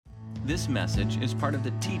This message is part of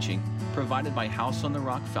the teaching provided by House on the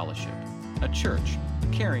Rock Fellowship, a church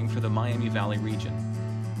caring for the Miami Valley region.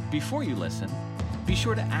 Before you listen, be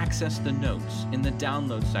sure to access the notes in the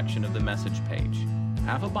download section of the message page.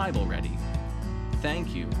 Have a Bible ready.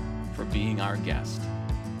 Thank you for being our guest.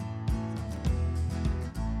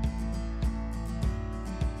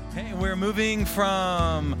 Hey, we're moving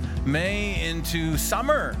from May into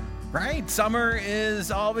summer, right? Summer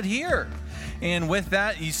is all but here. And with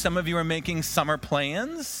that, some of you are making summer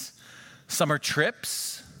plans, summer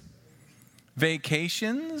trips,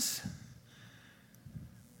 vacations.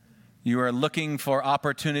 You are looking for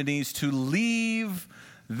opportunities to leave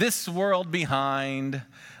this world behind,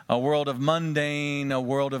 a world of mundane, a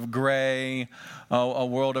world of gray, a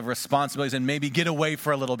world of responsibilities, and maybe get away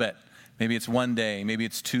for a little bit. Maybe it's one day, maybe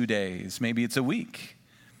it's 2 days, maybe it's a week.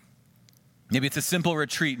 Maybe it's a simple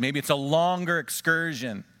retreat, maybe it's a longer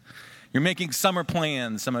excursion. You're making summer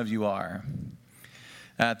plans, some of you are.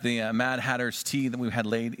 At the Mad Hatter's Tea that we had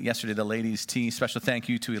yesterday, the ladies' tea. Special thank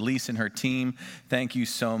you to Elise and her team. Thank you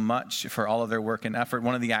so much for all of their work and effort.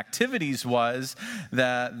 One of the activities was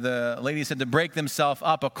that the ladies had to break themselves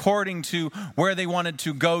up according to where they wanted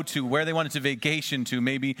to go to, where they wanted to vacation to.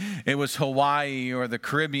 Maybe it was Hawaii or the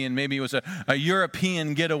Caribbean. Maybe it was a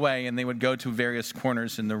European getaway, and they would go to various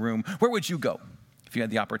corners in the room. Where would you go if you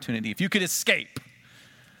had the opportunity? If you could escape,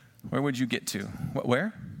 where would you get to?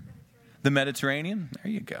 Where? The Mediterranean?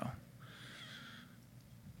 There you go.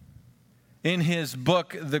 In his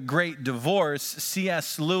book, The Great Divorce,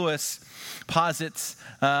 C.S. Lewis posits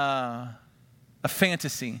a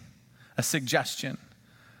fantasy, a suggestion.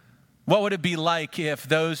 What would it be like if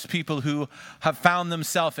those people who have found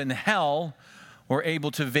themselves in hell were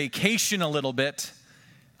able to vacation a little bit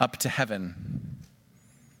up to heaven?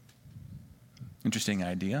 Interesting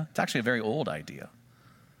idea. It's actually a very old idea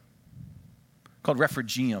called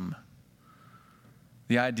refugium.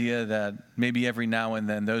 The idea that maybe every now and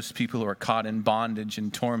then those people who are caught in bondage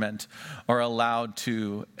and torment are allowed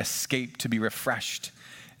to escape, to be refreshed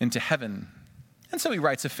into heaven. And so he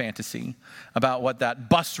writes a fantasy about what that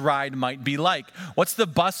bus ride might be like. What's the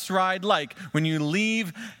bus ride like when you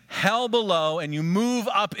leave hell below and you move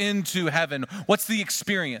up into heaven? What's the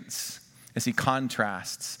experience? As he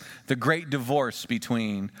contrasts the great divorce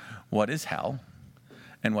between what is hell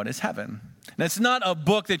and what is heaven. And it's not a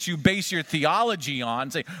book that you base your theology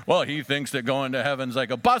on. Say, well, he thinks that going to heaven's like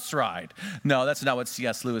a bus ride. No, that's not what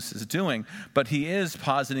C.S. Lewis is doing. But he is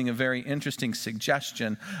positing a very interesting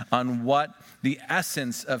suggestion on what the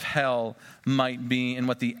essence of hell might be and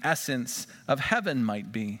what the essence of heaven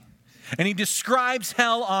might be. And he describes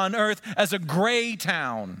hell on earth as a gray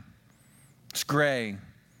town. It's gray.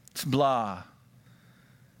 It's blah.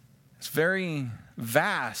 It's very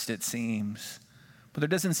vast, it seems. But there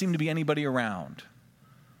doesn't seem to be anybody around.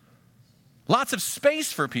 Lots of space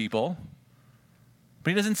for people,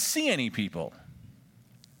 but he doesn't see any people.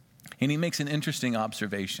 And he makes an interesting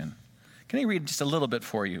observation. Can I read just a little bit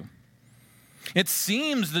for you? It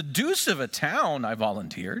seems the deuce of a town, I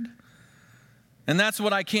volunteered. And that's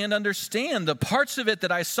what I can't understand. The parts of it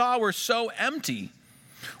that I saw were so empty.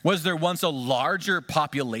 Was there once a larger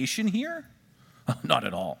population here? Not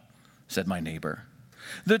at all, said my neighbor.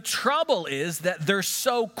 The trouble is that they're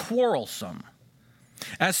so quarrelsome.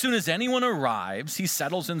 As soon as anyone arrives, he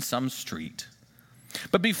settles in some street.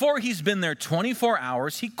 But before he's been there 24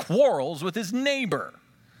 hours, he quarrels with his neighbor.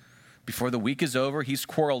 Before the week is over, he's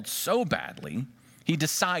quarreled so badly, he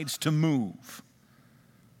decides to move.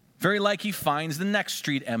 Very like he finds the next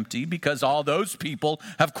street empty because all those people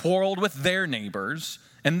have quarreled with their neighbors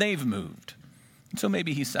and they've moved. So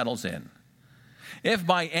maybe he settles in. If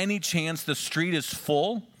by any chance the street is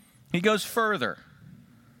full, he goes further.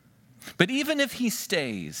 But even if he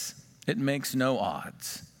stays, it makes no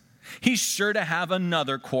odds. He's sure to have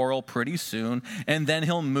another quarrel pretty soon, and then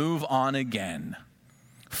he'll move on again.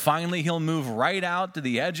 Finally, he'll move right out to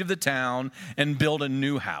the edge of the town and build a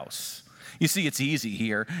new house. You see, it's easy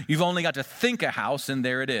here. You've only got to think a house, and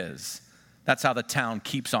there it is. That's how the town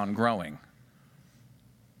keeps on growing.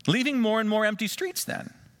 Leaving more and more empty streets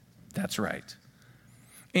then. That's right.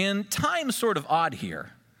 And time's sort of odd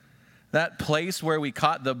here. That place where we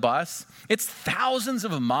caught the bus, it's thousands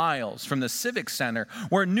of miles from the Civic Center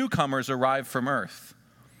where newcomers arrive from Earth.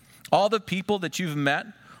 All the people that you've met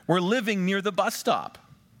were living near the bus stop.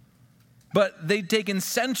 But they'd taken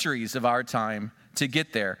centuries of our time to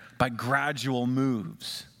get there by gradual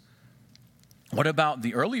moves. What about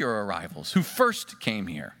the earlier arrivals who first came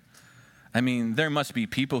here? I mean, there must be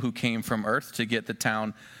people who came from Earth to get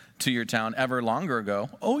to your town ever longer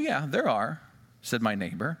ago. Oh yeah, there are, said my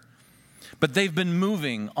neighbor. But they've been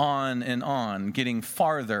moving on and on, getting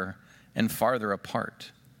farther and farther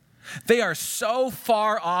apart. They are so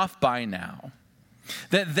far off by now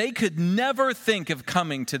that they could never think of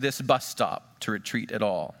coming to this bus stop to retreat at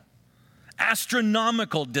all.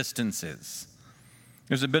 Astronomical distances.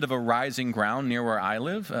 There's a bit of a rising ground near where I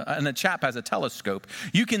live, and a chap has a telescope.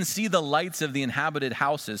 You can see the lights of the inhabited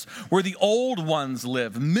houses where the old ones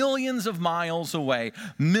live, millions of miles away,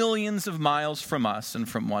 millions of miles from us and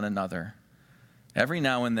from one another. Every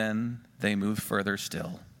now and then, they move further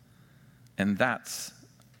still. And that's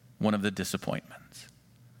one of the disappointments.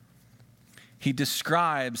 He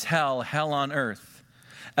describes hell on earth,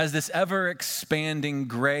 as this ever-expanding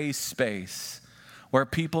gray space where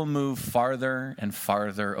people move farther and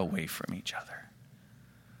farther away from each other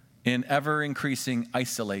in ever-increasing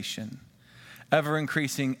isolation,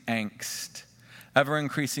 ever-increasing angst,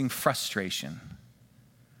 ever-increasing frustration.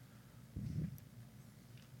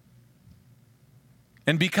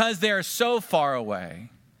 And because they are so far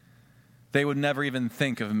away, they would never even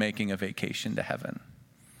think of making a vacation to heaven.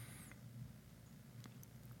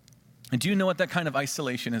 And do you know what that kind of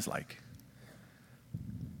isolation is like?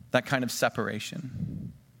 That kind of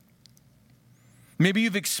separation. Maybe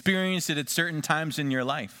you've experienced it at certain times in your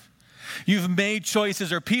life. You've made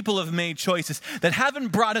choices, or people have made choices that haven't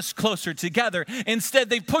brought us closer together. Instead,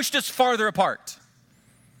 they've pushed us farther apart.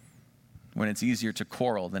 When it's easier to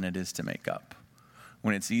quarrel than it is to make up.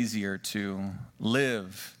 When it's easier to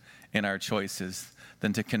live in our choices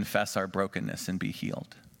than to confess our brokenness and be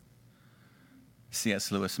healed.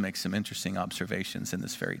 C.S. Lewis makes some interesting observations in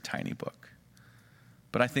this very tiny book.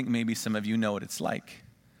 But I think maybe some of you know what it's like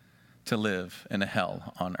to live in a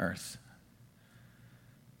hell on earth.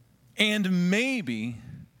 And maybe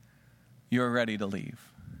you're ready to leave.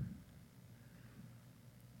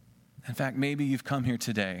 In fact, maybe you've come here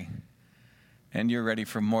today and you're ready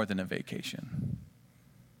for more than a vacation.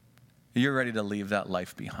 You're ready to leave that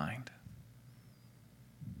life behind.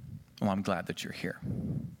 Well, I'm glad that you're here.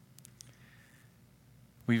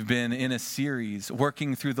 We've been in a series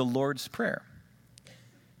working through the Lord's Prayer.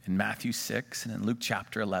 In Matthew 6 and in Luke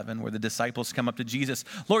chapter 11, where the disciples come up to Jesus,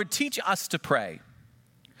 Lord, teach us to pray,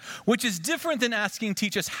 which is different than asking,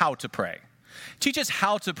 teach us how to pray. Teach us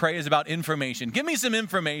how to pray is about information. Give me some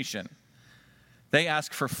information. They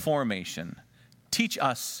ask for formation. Teach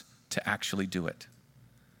us to actually do it.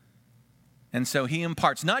 And so he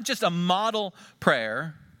imparts not just a model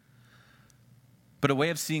prayer, but a way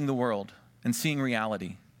of seeing the world and seeing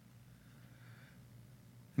reality.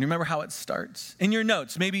 And you remember how it starts? In your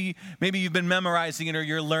notes, maybe you've been memorizing it or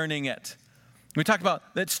you're learning it. We talked about,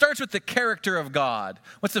 it starts with the character of God.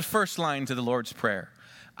 What's the first line to the Lord's Prayer?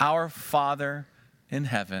 Our Father in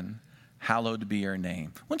heaven, hallowed be your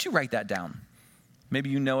name. Why don't you write that down? Maybe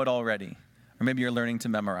you know it already, or maybe you're learning to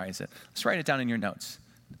memorize it. Let's write it down in your notes.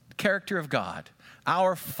 The character of God.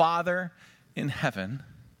 Our Father in heaven,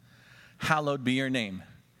 hallowed be your name.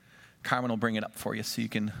 Carmen will bring it up for you so you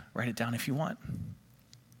can write it down if you want.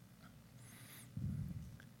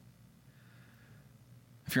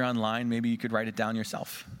 If you're online, maybe you could write it down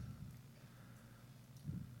yourself.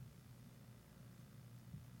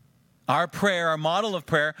 Our prayer, our model of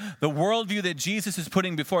prayer, the worldview that Jesus is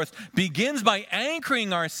putting before us, begins by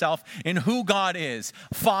anchoring ourselves in who God is.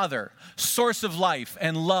 Father, source of life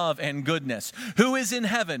and love and goodness, who is in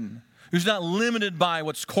heaven, who's not limited by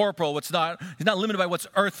what's corporal, he's not limited by what's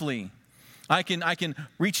earthly. I can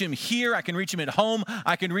reach him here. I can reach him at home.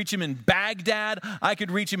 I can reach him in Baghdad. I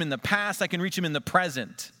could reach him in the past. I can reach him in the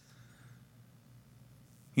present.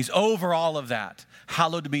 He's over all of that.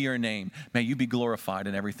 Hallowed be your name. May you be glorified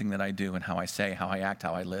in everything that I do and how I say, how I act,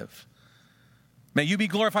 how I live. May you be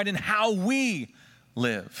glorified in how we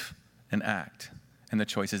live and act and the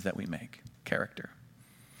choices that we make. Character.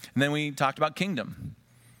 And then we talked about kingdom.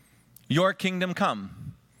 Your kingdom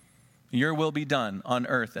come. Your will be done on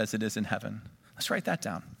earth as it is in heaven. Let's write that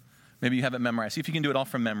down. Maybe you have it memorized. See if you can do it all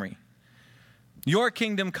from memory. Your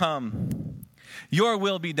kingdom come. Your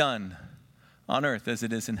will be done on earth as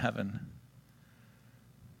it is in heaven.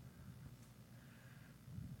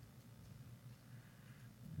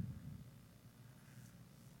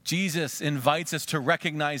 Jesus invites us to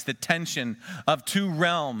recognize the tension of two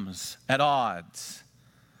realms at odds.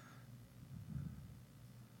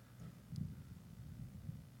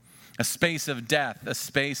 A space of death, a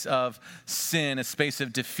space of sin, a space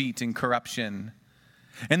of defeat and corruption.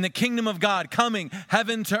 And the kingdom of God coming,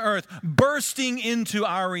 heaven to earth, bursting into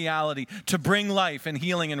our reality to bring life and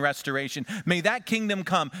healing and restoration. May that kingdom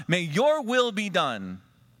come. May your will be done.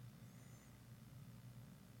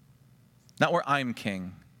 Not where I'm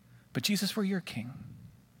king, but Jesus, where you're king.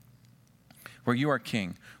 Where you are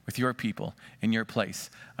king with your people in your place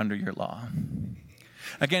under your law.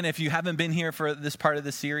 Again, if you haven't been here for this part of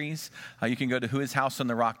the series, you can go to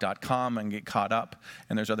whoishouseontherock.com and get caught up,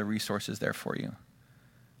 and there's other resources there for you.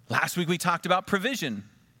 Last week we talked about provision,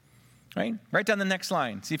 right? Write down the next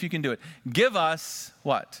line. See if you can do it. Give us,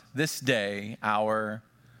 what? This day, our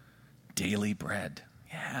daily bread.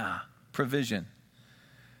 Yeah, provision.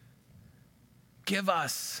 Give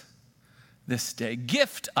us this day.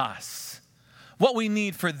 Gift us what we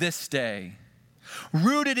need for this day.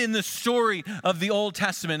 Rooted in the story of the Old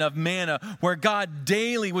Testament of manna, where God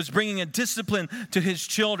daily was bringing a discipline to his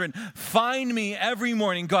children. Find me every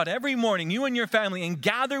morning, God, every morning, you and your family, and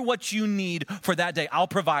gather what you need for that day. I'll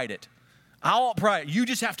provide it. I'll provide it. You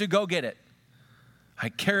just have to go get it. I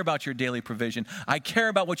care about your daily provision. I care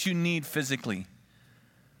about what you need physically.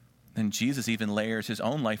 And Jesus even layers his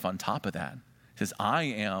own life on top of that. He says, I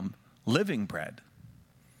am living bread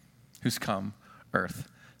who's come earth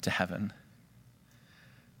to heaven.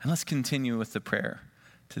 And let's continue with the prayer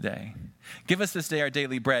today. Give us this day our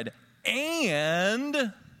daily bread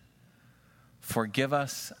and forgive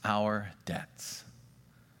us our debts,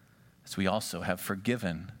 as we also have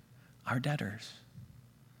forgiven our debtors.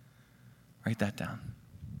 Write that down.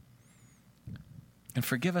 And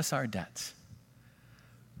forgive us our debts,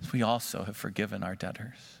 as we also have forgiven our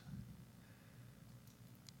debtors.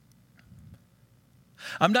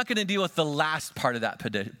 I'm not going to deal with the last part of that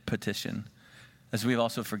petition, as we've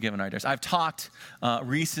also forgiven our debtors. I've talked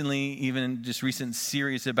recently, even in just recent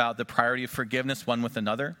series, about the priority of forgiveness one with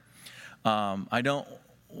another. I don't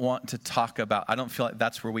want to talk about, I don't feel like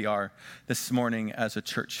that's where we are this morning as a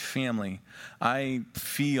church family. I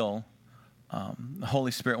feel the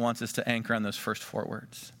Holy Spirit wants us to anchor on those first 4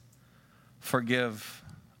 words. Forgive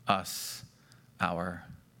us our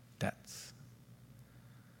debts.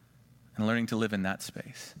 And learning to live in that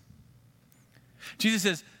space. Jesus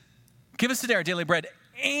says, give us today our daily bread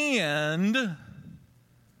and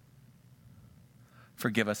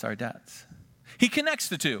forgive us our debts. He connects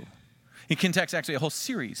the two. He connects actually a whole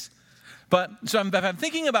series. But so if I'm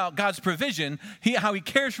thinking about God's provision, how he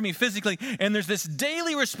cares for me physically, and there's this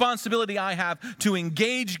daily responsibility I have to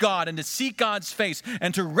engage God and to seek God's face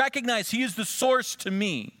and to recognize he is the source to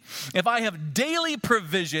me. If I have daily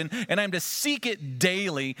provision and I'm to seek it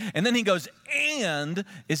daily, and then he goes, and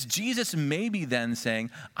is Jesus maybe then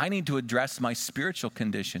saying, I need to address my spiritual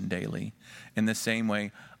condition daily in the same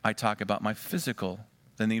way I talk about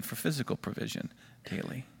the need for physical provision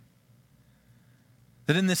daily?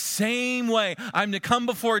 That in the same way, I'm to come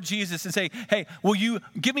before Jesus and say, hey, will you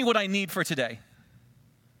give me what I need for today?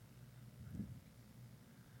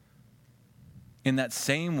 In that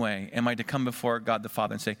same way, am I to come before God the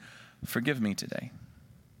Father and say, forgive me today.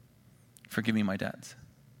 Forgive me my debts.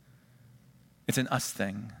 It's an us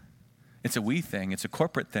thing. It's a we thing. It's a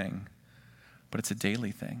corporate thing. But it's a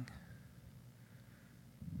daily thing.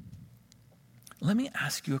 Let me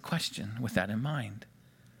ask you a question with that in mind.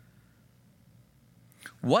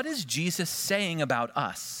 What is Jesus saying about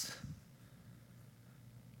us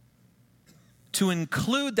to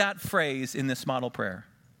include that phrase in this model prayer?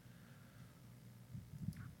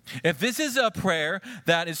 If this is a prayer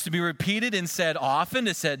that is to be repeated and said often,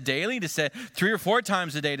 to said daily, to say 3 or 4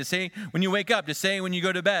 times a day, to say when you wake up, to say when you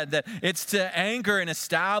go to bed, that it's to anchor and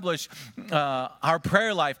establish our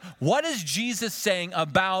prayer life, what is Jesus saying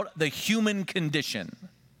about the human condition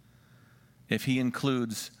if he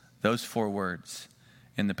includes those 4 words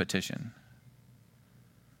in the petition?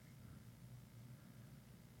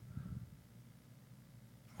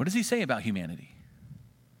 What does he say about humanity?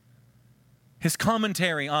 His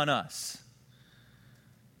commentary on us.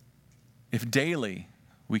 If daily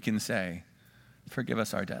we can say, forgive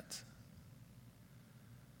us our debts.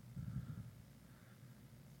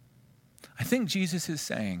 I think Jesus is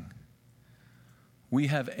saying we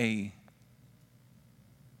have a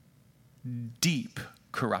deep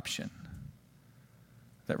corruption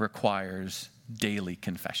that requires daily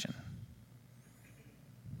confession.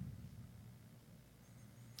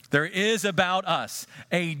 There is about us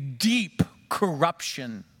a deep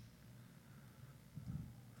corruption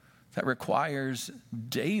that requires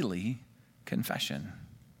daily confession.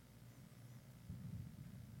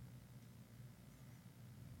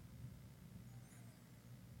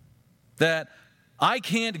 That I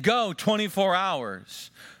can't go 24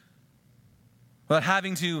 hours without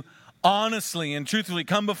having to honestly and truthfully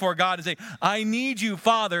come before God and say, I need you,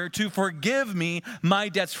 Father, to forgive me my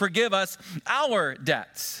debts. Forgive us our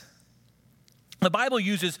debts. The Bible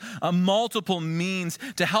uses multiple means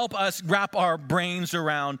to help us wrap our brains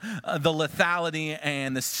around the lethality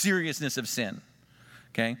and the seriousness of sin.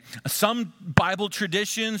 Okay? Some Bible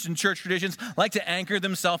traditions and church traditions like to anchor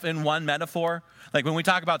themselves in one metaphor. Like when we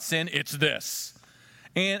talk about sin, it's this.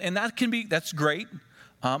 And that's great.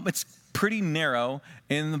 It's pretty narrow,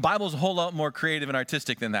 and the Bible's a whole lot more creative and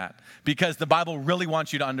artistic than that, because the Bible really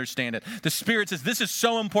wants you to understand it. The Spirit says, this is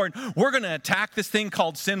so important. We're going to attack this thing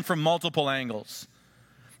called sin from multiple angles.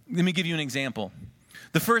 Let me give you an example.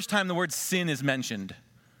 The first time the word sin is mentioned,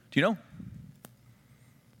 do you know?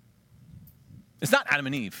 It's not Adam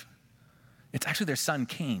and Eve. It's actually their son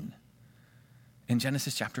Cain in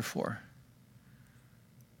Genesis chapter 4,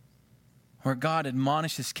 where God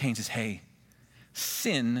admonishes Cain, says, hey,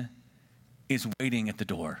 sin is waiting at the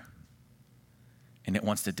door, and it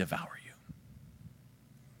wants to devour you.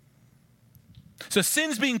 So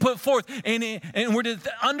sin's being put forth, and we're to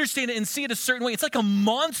understand it and see it a certain way. It's like a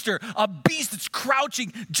monster, a beast that's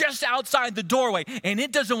crouching just outside the doorway, and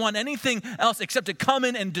it doesn't want anything else except to come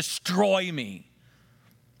in and destroy me.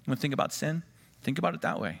 You want to think about sin? Think about it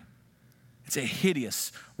that way. It's a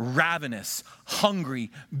hideous, ravenous,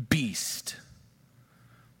 hungry beast.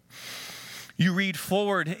 You read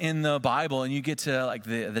forward in the Bible and you get to like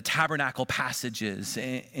the tabernacle passages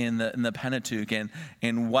in the Pentateuch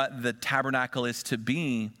and what the tabernacle is to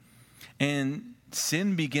be. And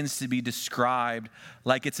sin begins to be described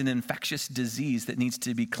like it's an infectious disease that needs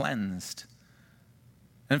to be cleansed.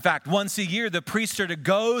 In fact, once a year, the priests are to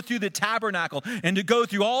go through the tabernacle and to go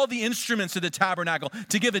through all the instruments of the tabernacle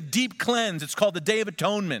to give a deep cleanse. It's called the Day of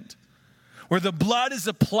Atonement, where the blood is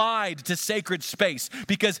applied to sacred space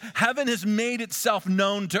because heaven has made itself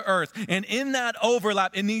known to earth. And in that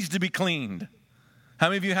overlap, it needs to be cleaned. How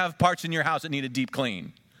many of you have parts in your house that need a deep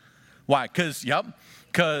clean? Why?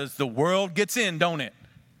 Because the world gets in, don't it?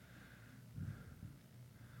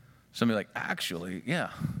 Somebody like, actually,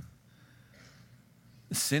 yeah.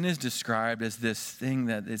 Sin is described as this thing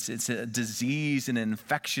that it's a disease and an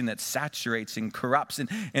infection that saturates and corrupts.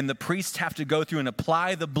 And the priests have to go through and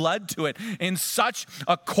apply the blood to it in such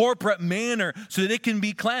a corporate manner so that it can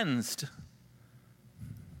be cleansed.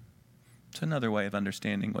 It's another way of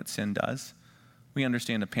understanding what sin does. We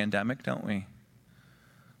understand a pandemic, don't we?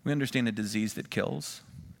 We understand a disease that kills,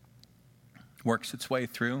 works its way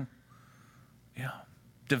through,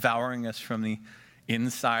 devouring us from the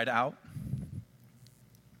inside out.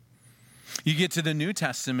 You get to the New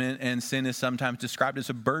Testament, and sin is sometimes described as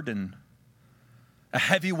a burden, a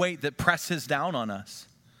heavy weight that presses down on us.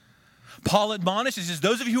 Paul admonishes, says,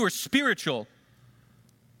 those of you who are spiritual,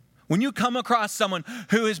 when you come across someone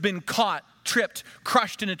who has been caught, tripped,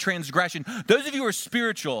 crushed in a transgression, those of you who are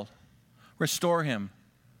spiritual, restore him.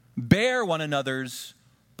 Bear one another's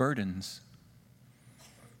burdens.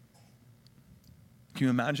 Can you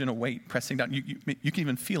imagine a weight pressing down? You can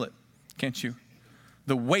even feel it, can't you?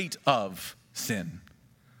 The weight of sin,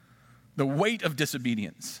 the weight of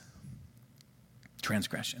disobedience,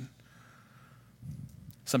 transgression.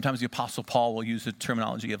 Sometimes the Apostle Paul will use the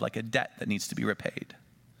terminology of like a debt that needs to be repaid.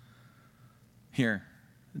 Here,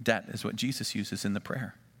 debt is what Jesus uses in the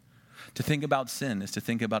prayer. To think about sin is to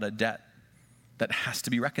think about a debt that has to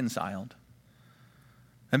be reconciled.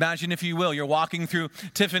 Imagine, if you will, you're walking through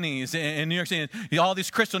Tiffany's in New York City, and all these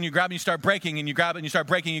crystals, and you grab and you start breaking, and you grab it and you start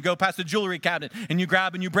breaking. You go past the jewelry cabinet, and you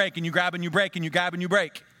grab and you break, and you grab and you break, and you grab and you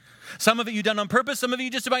break. Some of it you done on purpose, some of it you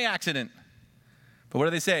just by accident. But what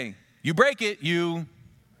do they say? You break it, you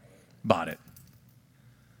bought it.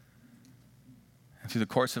 And through the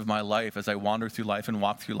course of my life, as I wander through life and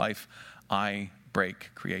walk through life, I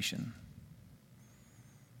break creation.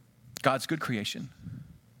 God's good creation.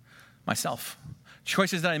 Myself.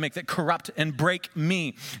 Choices that I make that corrupt and break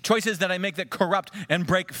me. Choices that I make that corrupt and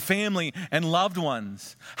break family and loved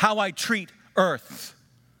ones. How I treat earth.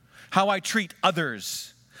 How I treat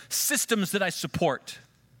others. Systems that I support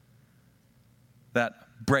that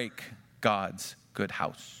break God's good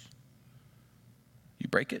house. You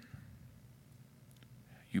break it.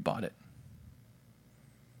 You bought it.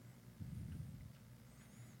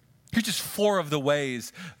 Here's just 4 of the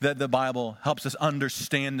ways that the Bible helps us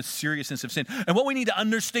understand the seriousness of sin. And what we need to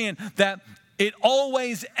understand, that it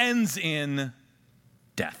always ends in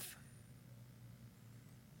death.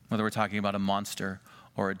 Whether we're talking about a monster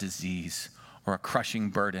or a disease or a crushing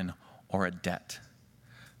burden or a debt,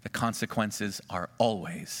 the consequences are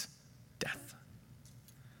always death.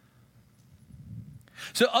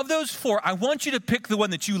 So of those 4, I want you to pick the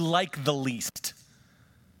one that you like the least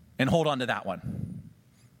and hold on to that one.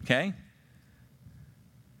 Okay?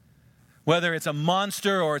 Whether it's a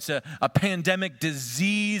monster or it's a pandemic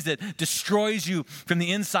disease that destroys you from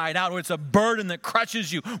the inside out, or it's a burden that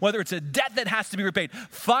crushes you, whether it's a debt that has to be repaid,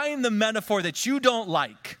 find the metaphor that you don't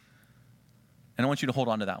like. And I want you to hold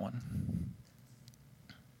on to that one.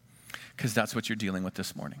 Because that's what you're dealing with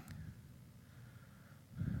this morning.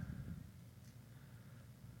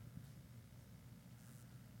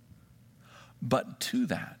 But to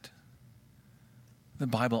that, the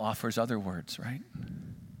Bible offers other words, right?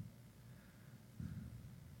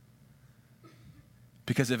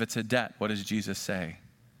 Because if it's a debt, what does Jesus say?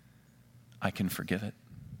 I can forgive it.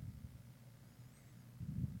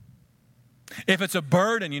 If it's a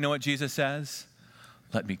burden, you know what Jesus says?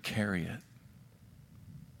 Let me carry it.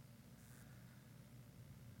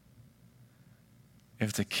 If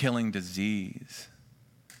it's a killing disease,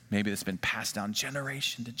 maybe it's been passed down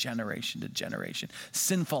generation to generation to generation,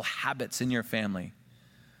 sinful habits in your family,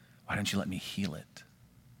 why don't you let me heal it?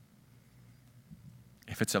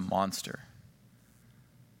 If it's a monster,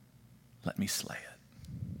 let me slay it.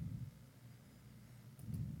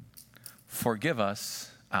 Forgive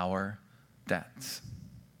us our debts.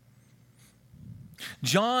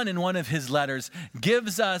 John, in one of his letters,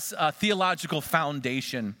 gives us a theological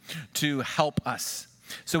foundation to help us.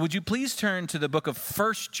 So would you please turn to the book of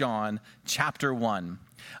 1 John chapter 1.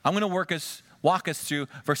 I'm going to walk us through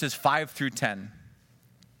verses 5 through 10.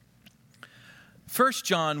 1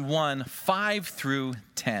 John 1, 5 through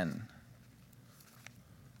 10.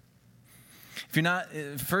 If you're not,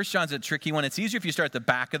 1 John's a tricky one. It's easier if you start at the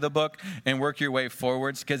back of the book and work your way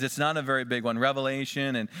forwards because it's not a very big one.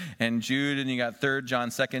 Revelation and Jude, and you got 3 John,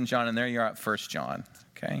 2 John, and there you're at 1 John,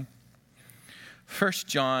 okay? 1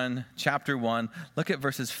 John chapter 1, look at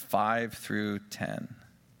verses 5 through 10.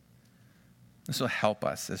 This will help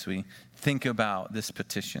us as we think about this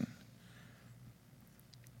petition.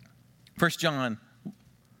 1 John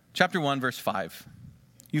chapter 1, verse 5.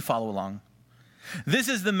 You follow along. This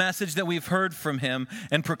is the message that we've heard from him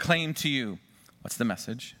and proclaimed to you. What's the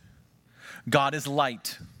message? God is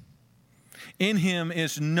light. In him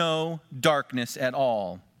is no darkness at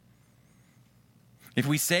all. If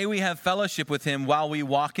we say we have fellowship with him while we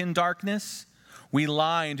walk in darkness, we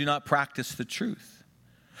lie and do not practice the truth.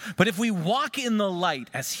 But if we walk in the light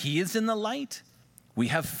as he is in the light, we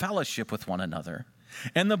have fellowship with one another.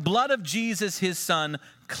 And the blood of Jesus, his son,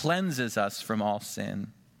 cleanses us from all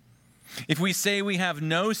sin. If we say we have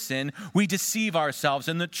no sin, we deceive ourselves,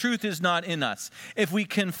 and the truth is not in us. If we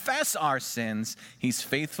confess our sins, he's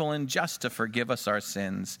faithful and just to forgive us our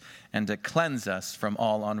sins and to cleanse us from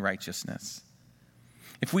all unrighteousness.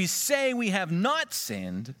 If we say we have not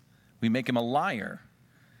sinned, we make him a liar.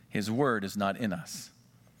 His word is not in us.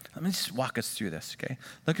 Let me just walk us through this, okay?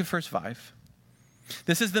 Look at verse 5.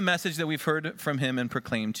 This is the message that we've heard from him and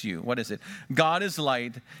proclaimed to you. What is it? God is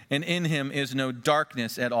light, and in him is no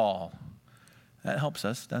darkness at all. That helps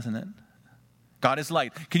us, doesn't it? God is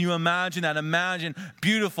light. Can you imagine that? Imagine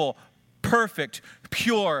beautiful, perfect,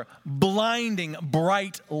 pure, blinding,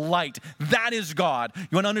 bright light. That is God.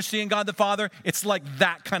 You want to understand God the Father? It's like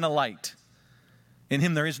that kind of light. In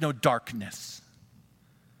him there is no darkness.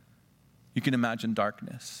 You can imagine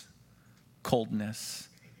darkness, coldness,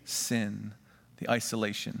 sin, the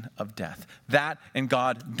isolation of death. That and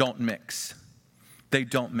God don't mix. They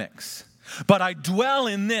don't mix. But I dwell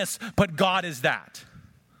in this, but God is that.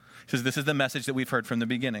 He says this is the message that we've heard from the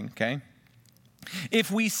beginning, okay? If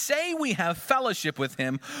we say we have fellowship with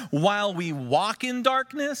him while we walk in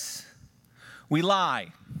darkness, we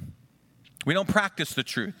lie. We don't practice the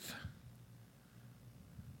truth.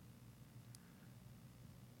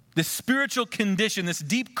 This spiritual condition, this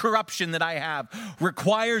deep corruption that I have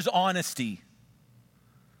requires honesty.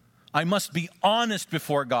 I must be honest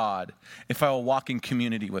before God if I will walk in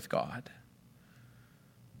community with God.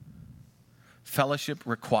 Fellowship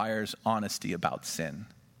requires honesty about sin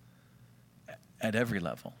at every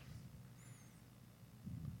level.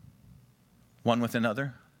 One with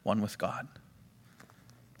another, one with God.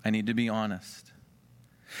 I need to be honest.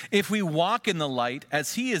 If we walk in the light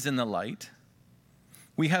as he is in the light,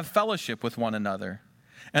 we have fellowship with one another,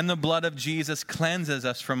 and the blood of Jesus cleanses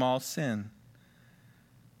us from all sin.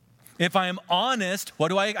 If I am honest, what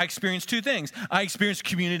do I experience? Two things. I experience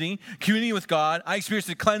community with God. I experience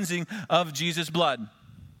the cleansing of Jesus' blood.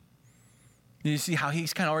 You see how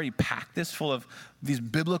he's kind of already packed this full of these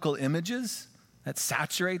biblical images that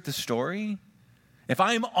saturate the story? If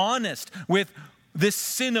I am honest with this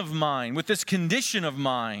sin of mine, with this condition of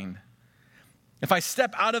mine, if I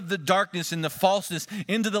step out of the darkness and the falseness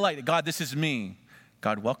into the light, God, this is me.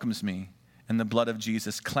 God welcomes me. And the blood of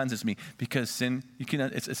Jesus cleanses me because sin,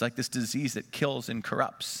 it's like this disease that kills and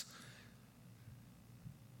corrupts.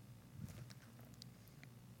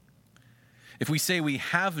 If we say we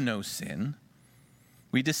have no sin,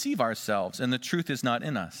 we deceive ourselves and the truth is not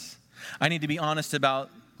in us. I need to be honest about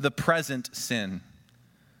the present sin.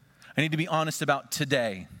 I need to be honest about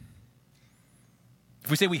today.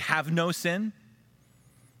 If we say we have no sin,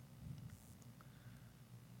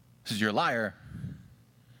 this is you're a liar.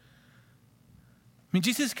 mean,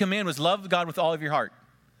 Jesus' command was love God with all of your heart.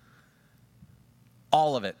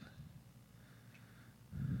 All of it.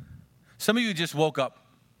 Some of you just woke up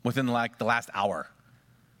within like the last hour,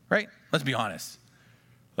 right? Let's be honest.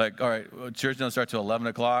 Like, all right, church doesn't start till 11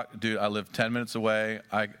 o'clock. Dude, I live 10 minutes away.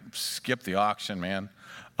 I skipped the auction, man.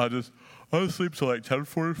 I'll sleep till like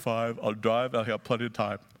 10:45. I'll drive. I got plenty of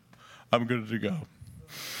time. I'm good to go.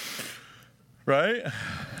 Right?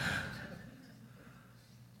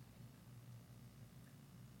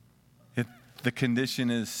 The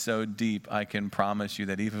condition is so deep, I can promise you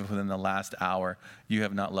that even within the last hour, you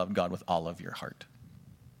have not loved God with all of your heart.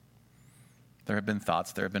 There have been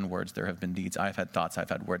thoughts, there have been words, there have been deeds. I've had thoughts,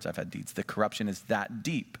 I've had words, I've had deeds. The corruption is that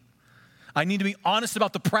deep. I need to be honest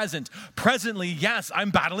about the present. Presently, yes,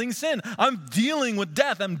 I'm battling sin. I'm dealing with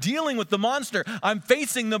death. I'm dealing with the monster. I'm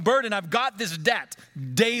facing the burden. I've got this debt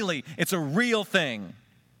daily. It's a real thing.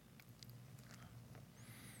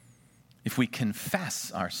 If we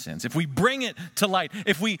confess our sins, if we bring it to light,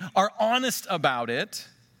 if we are honest about it,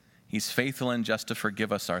 he's faithful and just to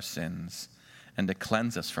forgive us our sins and to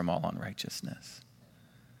cleanse us from all unrighteousness.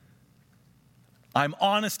 I'm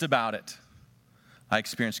honest about it. I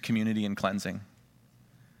experience community and cleansing.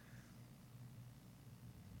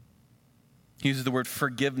 He uses the word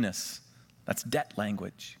forgiveness. That's debt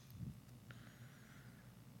language.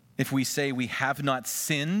 If we say we have not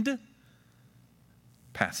sinned,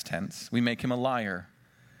 past tense, we make him a liar,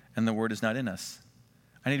 and the word is not in us.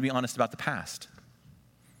 I need to be honest about the past.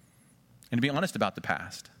 And to be honest about the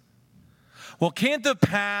past. Well, can't the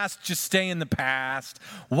past just stay in the past?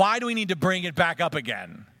 Why do we need to bring it back up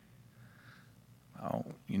again? Oh,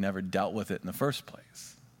 you never dealt with it in the first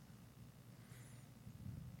place.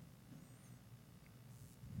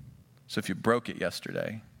 So if you broke it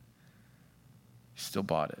yesterday, you still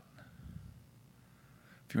bought it.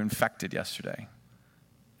 If you were infected yesterday,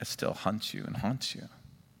 it still hunts you and haunts you.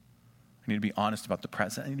 I need to be honest about the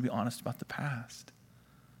present. I need to be honest about the past.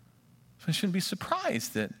 So I shouldn't be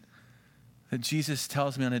surprised that Jesus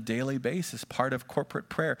tells me on a daily basis, part of corporate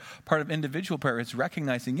prayer, part of individual prayer is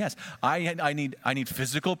recognizing, yes, I need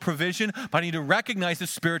physical provision, but I need to recognize the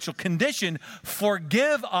spiritual condition.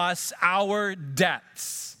 Forgive us our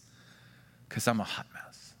debts. Because I'm a hot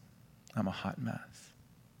mess. I'm a hot mess.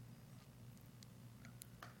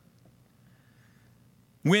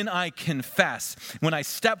 When I confess, when I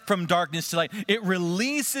step from darkness to light, it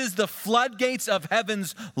releases the floodgates of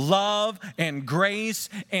heaven's love and grace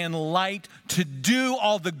and light to do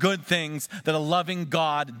all the good things that a loving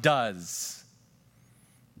God does.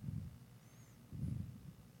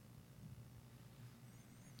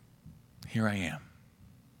 Here I am.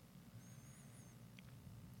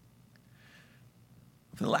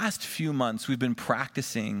 For the last few months, we've been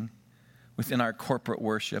practicing within our corporate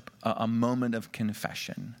worship, a moment of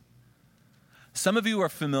confession. Some of you are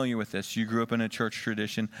familiar with this. You grew up in a church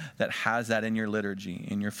tradition that has that in your liturgy,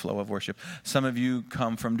 in your flow of worship. Some of you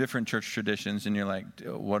come from different church traditions and you're like,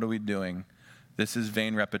 what are we doing? This is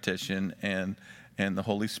vain repetition and the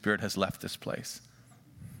Holy Spirit has left this place.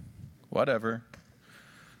 Whatever.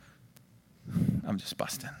 I'm just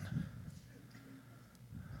busting.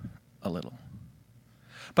 A little.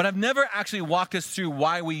 But I've never actually walked us through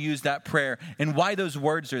why we use that prayer and why those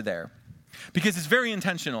words are there. Because it's very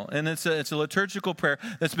intentional, and it's a liturgical prayer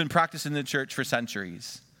that's been practiced in the church for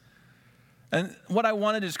centuries. And what I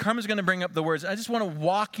wanted is, Carmen's going to bring up the words. I just want to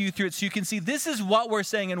walk you through it so you can see this is what we're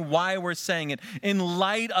saying and why we're saying it in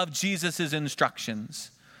light of Jesus'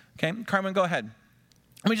 instructions. Okay, Carmen, go ahead.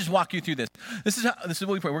 Let me just walk you through this. This is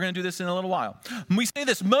what we pray. We're going to do this in a little while. When we say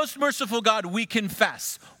this, most merciful God, we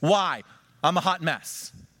confess. Why? I'm a hot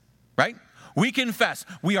mess, right? We confess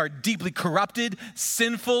we are deeply corrupted,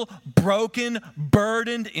 sinful, broken,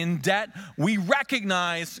 burdened, in debt. We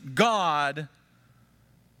recognize, God,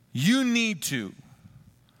 you need to.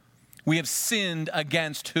 We have sinned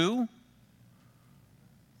against who?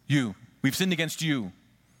 You. We've sinned against you.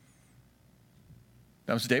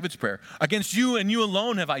 That was David's prayer. Against you and you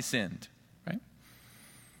alone have I sinned, right?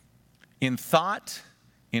 In thought,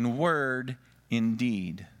 in word, in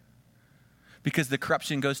deed. Because the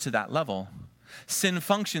corruption goes to that level. Sin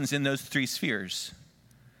functions in those three spheres.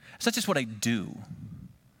 It's not just what I do.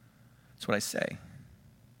 It's what I say.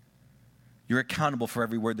 You're accountable for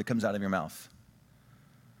every word that comes out of your mouth.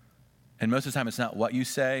 And most of the time, it's not what you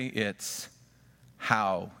say, it's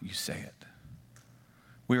how you say it.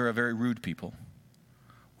 We are a very rude people.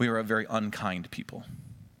 We are a very unkind people.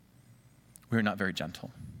 We are not very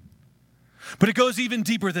gentle. But it goes even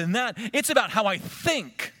deeper than that. It's about how I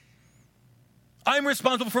think. I'm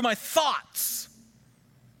responsible for my thoughts.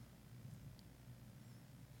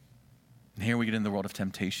 And here we get in the world of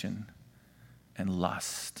temptation and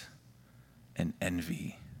lust and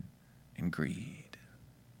envy and greed.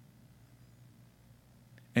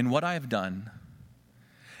 And what I have done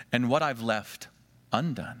and what I've left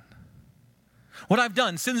undone. What I've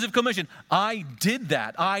done, sins of commission, I did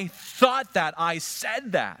that. I thought that. I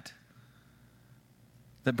said that.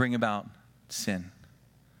 That bring about sin,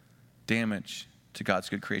 damage to God's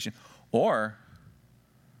good creation, or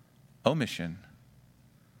omission.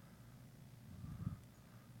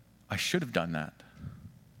 I should have done that.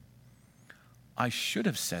 I should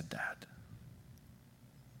have said that.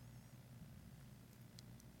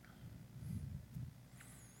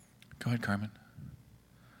 Go ahead, Carmen.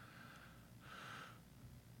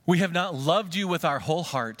 We have not loved you with our whole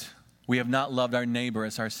heart. We have not loved our neighbor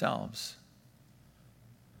as ourselves.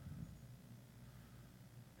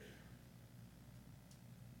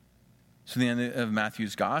 So the end of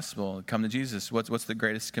Matthew's gospel, come to Jesus. What's the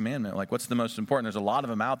greatest commandment? Like, what's the most important? There's a lot of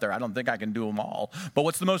them out there. I don't think I can do them all. But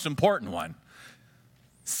what's the most important one?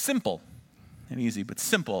 Simple and easy, but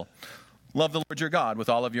simple. Love the Lord your God with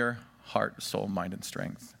all of your heart, soul, mind, and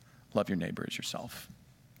strength. Love your neighbor as yourself.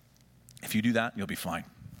 If you do that, you'll be fine.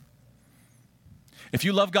 If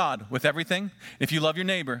you love God with everything, if you love your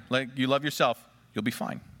neighbor like you love yourself, you'll be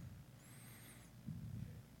fine.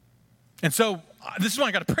 And so this is why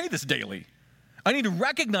I got to pray this daily. I need to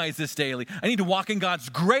recognize this daily. I need to walk in God's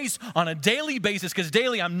grace on a daily basis, because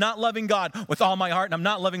daily I'm not loving God with all my heart and I'm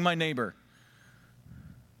not loving my neighbor.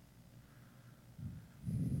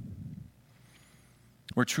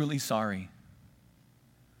 We're truly sorry.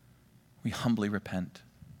 We humbly repent.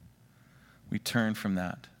 We turn from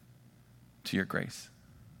that to your grace.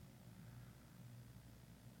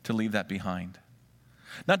 To leave that behind.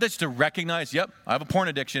 Not just to recognize, yep, I have a porn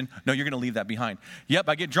addiction. No, you're going to leave that behind. Yep,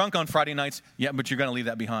 I get drunk on Friday nights. Yeah, but you're going to leave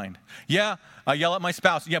that behind. Yeah, I yell at my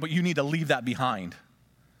spouse. Yeah, but you need to leave that behind.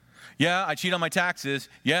 Yeah, I cheat on my taxes.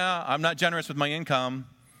 Yeah, I'm not generous with my income.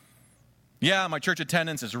 Yeah, my church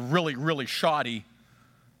attendance is really, really shoddy.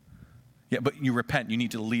 Yeah, but you repent. You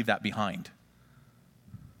need to leave that behind.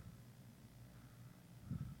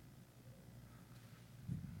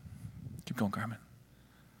 Keep going, Carmen.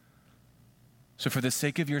 So for the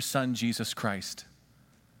sake of your Son, Jesus Christ,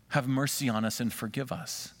 have mercy on us and forgive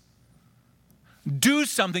us. Do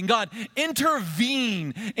something, God.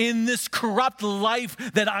 Intervene in this corrupt life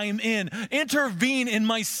that I'm in. Intervene in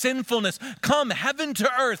my sinfulness. Come heaven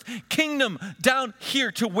to earth, kingdom down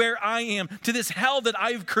here to where I am, to this hell that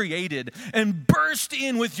I've created, and burst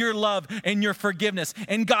in with your love and your forgiveness.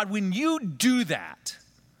 And God, when you do that,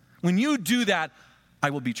 I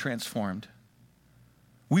will be transformed.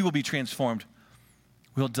 We will be transformed.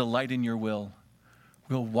 We'll delight in your will.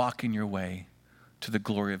 We'll walk in your way to the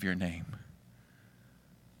glory of your name.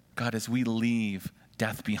 God, as we leave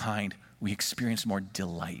death behind, we experience more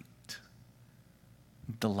delight.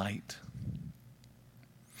 Delight.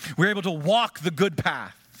 We're able to walk the good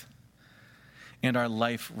path, and our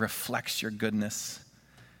life reflects your goodness,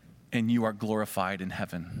 and you are glorified in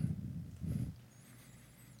heaven.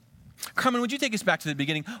 Carmen, would you take us back to the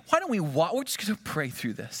beginning? Why don't we walk? We're just going to pray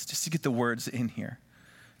through this, just to get the words in here.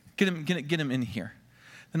 Get them in here.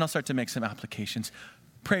 Then I'll start to make some applications.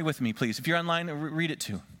 Pray with me, please. If you're online, read it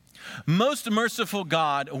too. Most merciful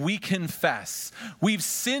God, we confess we've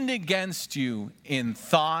sinned against you in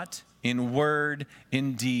thought, in word,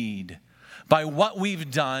 in deed, by what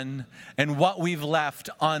we've done and what we've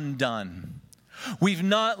left undone. We've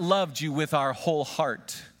not loved you with our whole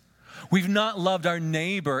heart. We've not loved our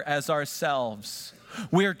neighbor as ourselves.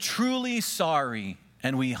 We are truly sorry,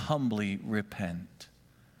 and we humbly repent.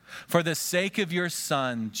 For the sake of your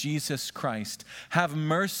Son, Jesus Christ, have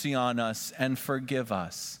mercy on us and forgive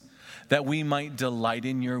us, that we might delight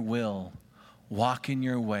in your will, walk in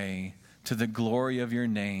your way, to the glory of your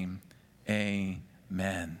name.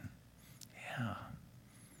 Amen. Yeah.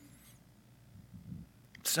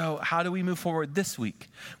 So how do we move forward this week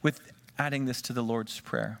with adding this to the Lord's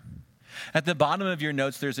Prayer? At the bottom of your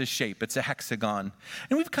notes, there's a shape. It's a hexagon.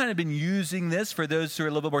 And we've kind of been using this for those who are a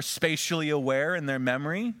little bit more spatially aware in their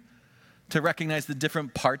memory to recognize the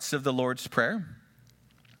different parts of the Lord's Prayer.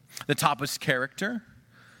 The top is character.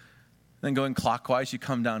 Then going clockwise, you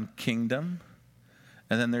come down kingdom.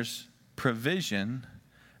 And then there's provision.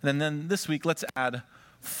 And then this week, let's add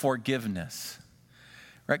forgiveness.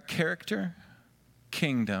 Right? Character,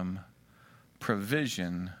 kingdom,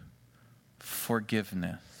 provision,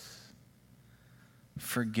 forgiveness.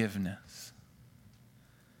 Forgiveness.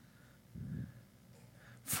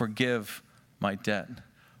 Forgive my debt.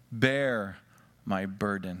 Bear my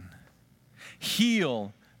burden.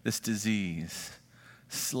 Heal this disease.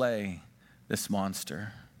 Slay this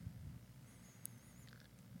monster.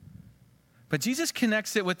 But Jesus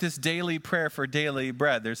connects it with this daily prayer for daily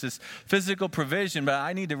bread. There's this physical provision, but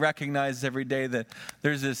I need to recognize every day that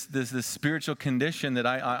there's this spiritual condition that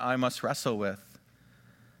I must wrestle with.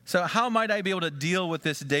 So how might I be able to deal with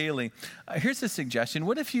this daily? Here's a suggestion.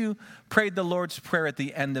 What if you prayed the Lord's Prayer at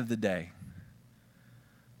the end of the day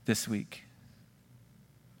this week?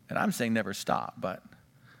 And I'm saying never stop, but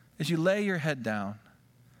as you lay your head down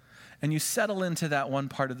and you settle into that one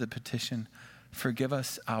part of the petition, forgive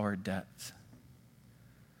us our debts.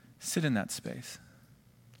 Sit in that space.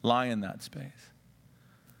 Lie in that space.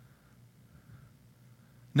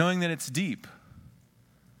 Knowing that it's deep.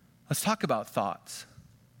 Let's talk about thoughts.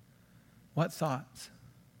 What thoughts?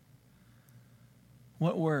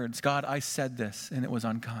 What words? God, I said this and it was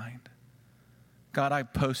unkind. God, I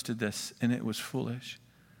posted this and it was foolish.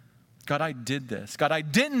 God, I did this. God, I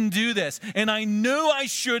didn't do this, and I knew I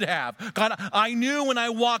should have. God, I knew when I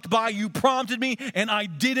walked by, you prompted me, and I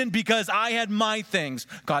didn't because I had my things.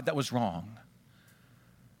 God, that was wrong.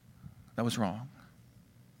 That was wrong.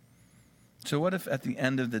 So what if at the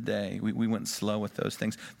end of the day, we went slow with those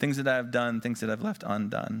things? Things that I've done, things that I've left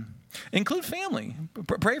undone. Include family.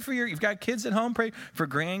 Pray for you've got kids at home, pray for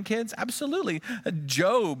grandkids. Absolutely.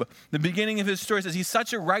 Job, the beginning of his story says he's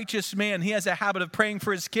such a righteous man. He has a habit of praying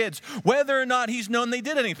for his kids, whether or not he's known they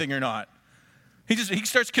did anything or not. He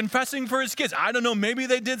starts confessing for his kids. I don't know, maybe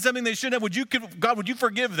they did something they shouldn't have. God, would you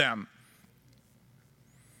forgive them?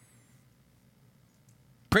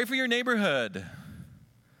 Pray for your neighborhood.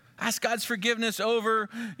 Ask God's forgiveness over,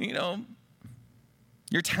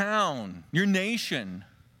 your town, your nation.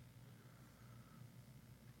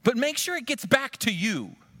 But make sure it gets back to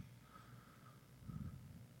you.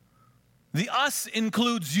 The us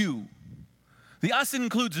includes you. The us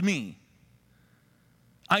includes me.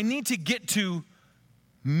 I need to get to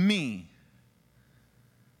me.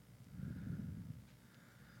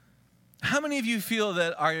 How many of you feel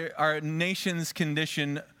that our nation's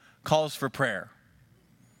condition calls for prayer?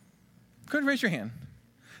 Go ahead and raise your hand.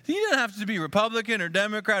 You don't have to be Republican or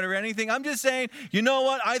Democrat or anything. I'm just saying, you know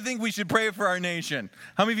what? I think we should pray for our nation.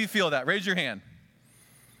 How many of you feel that? Raise your hand.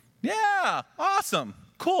 Yeah, awesome,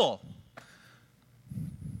 cool.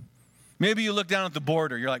 Maybe you look down at the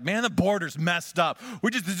border. You're like, man, the border's messed up.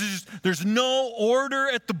 There's no order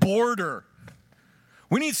at the border.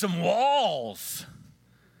 We need some walls.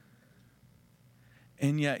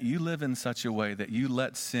 And yet you live in such a way that you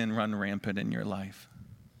let sin run rampant in your life.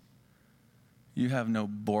 You have no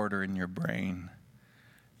border in your brain.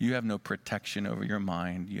 You have no protection over your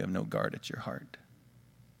mind. You have no guard at your heart.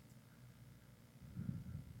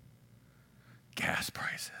 Gas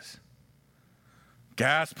prices.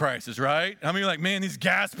 Gas prices, right? How many are like, man, these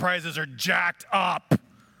gas prices are jacked up.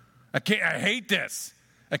 I hate this.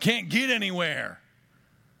 I can't get anywhere.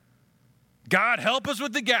 God, help us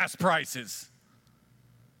with the gas prices.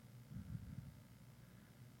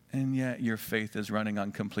 And yet your faith is running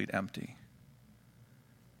on complete empty.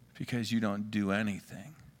 Because you don't do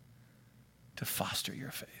anything to foster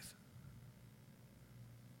your faith.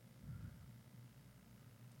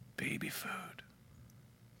 Baby food.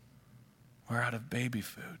 We're out of baby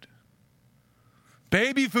food.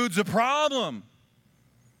 Baby food's a problem.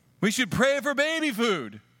 We should pray for baby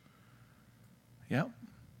food. Yep.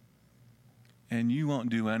 And you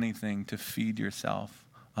won't do anything to feed yourself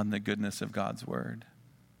on the goodness of God's word.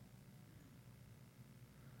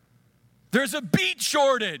 There's a beet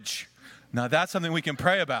shortage. Now that's something we can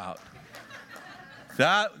pray about.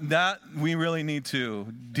 That we really need to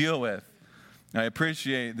deal with. I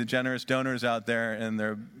appreciate the generous donors out there and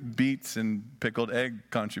their beets and pickled egg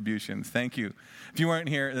contributions. Thank you. If you weren't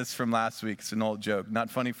here, this is from last week. It's an old joke. Not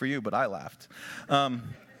funny for you, but I laughed.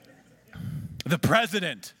 The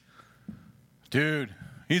president. Dude,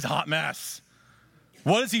 he's a hot mess.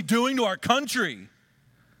 What is he doing to our country?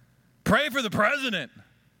 Pray for the president.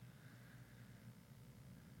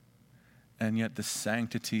 And yet the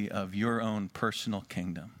sanctity of your own personal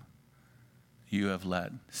kingdom, you have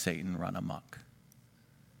let Satan run amok.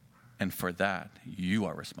 And for that, you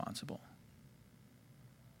are responsible.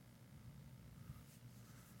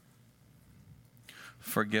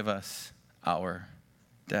 Forgive us our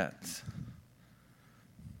debts.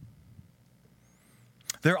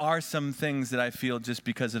 There are some things that I feel just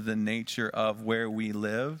because of the nature of where we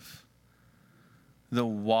live, the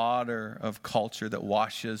water of culture that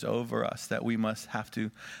washes over us, that we must have to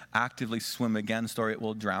actively swim against or it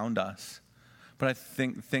will drown us. But I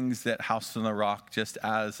think things that House on the Rock, just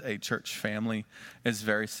as a church family, is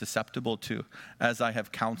very susceptible to, as I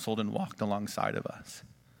have counseled and walked alongside of us.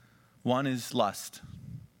 One is lust.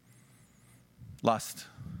 Lust.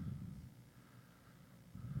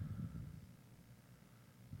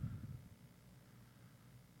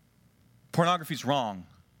 Pornography's wrong.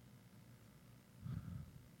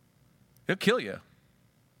 It'll kill you.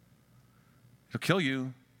 It'll kill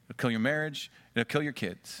you. It'll kill your marriage. It'll kill your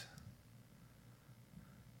kids.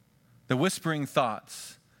 The whispering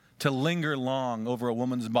thoughts to linger long over a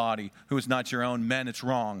woman's body who is not your own. Men, it's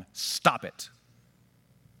wrong. Stop it.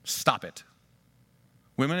 Stop it.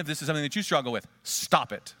 Women, if this is something that you struggle with,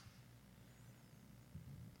 stop it.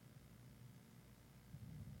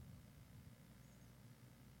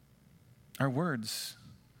 Our words,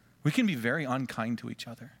 we can be very unkind to each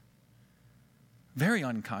other. Very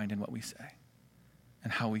unkind in what we say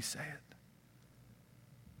and how we say it.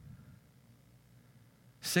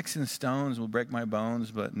 Sticks and stones will break my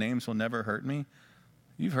bones, but names will never hurt me.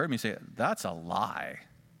 You've heard me say it. That's a lie.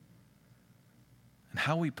 And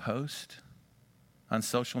how we post on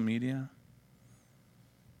social media.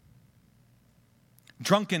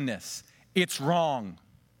 Drunkenness, it's wrong.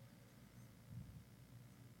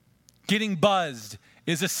 Getting buzzed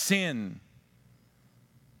is a sin.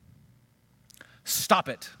 Stop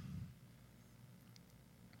it.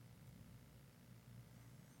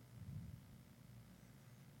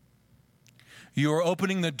 You are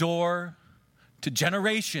opening the door to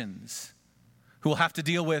generations who will have to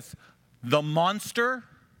deal with the monster,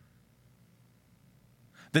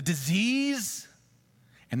 the disease,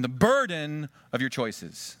 and the burden of your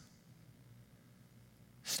choices.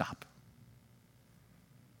 Stop.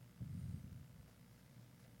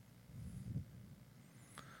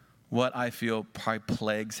 What I feel probably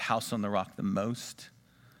plagues House on the Rock the most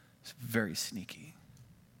is very sneaky.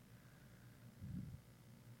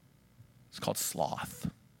 It's called sloth.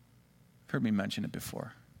 You've heard me mention it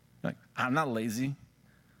before. Like, I'm not lazy.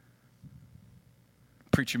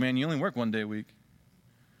 Preacher man, you only work one day a week.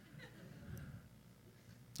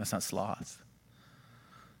 That's not sloth.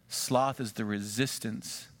 Sloth is the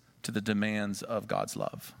resistance to the demands of God's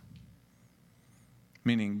love.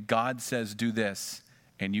 Meaning God says do this,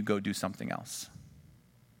 and you go do something else.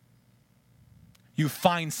 You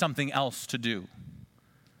find something else to do.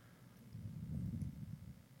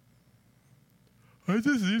 I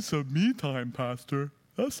just need some me time, Pastor.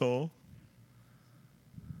 That's all.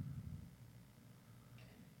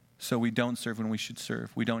 So we don't serve when we should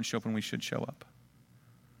serve. We don't show up when we should show up.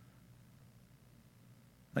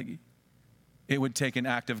 Like, it would take an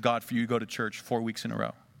act of God for you to go to church 4 weeks in a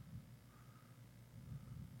row.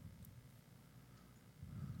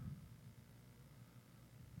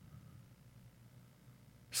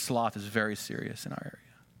 Sloth is very serious in our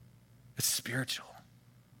area. It's spiritual.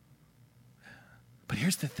 But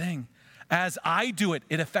here's the thing. As I do it,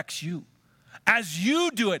 it affects you. As you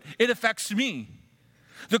do it, it affects me.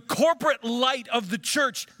 The corporate light of the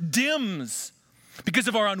church dims because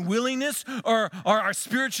of our unwillingness or our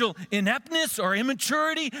spiritual ineptness or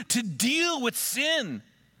immaturity to deal with sin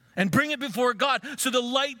and bring it before God. So the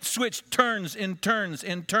light switch turns and turns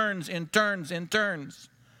and turns and turns and turns.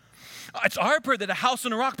 It's our prayer that a house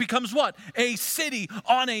on a rock becomes what? A city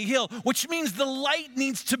on a hill, which means the light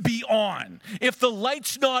needs to be on. If the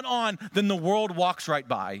light's not on, then the world walks right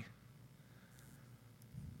by.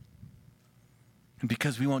 And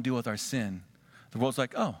because we won't deal with our sin, the world's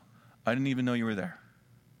like, oh, I didn't even know you were there.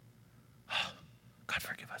 God,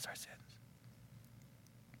 forgive us our sins.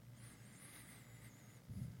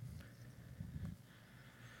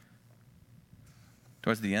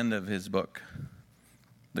 Towards the end of his book,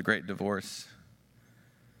 The Great Divorce,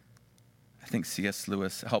 I think C.S.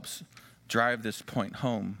 Lewis helps drive this point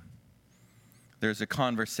home. There's a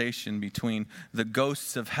conversation between the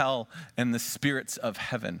ghosts of hell and the spirits of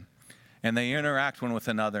heaven. And they interact one with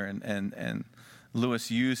another. And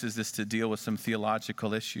Lewis uses this to deal with some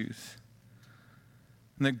theological issues.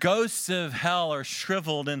 And the ghosts of hell are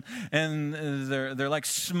shriveled and they're like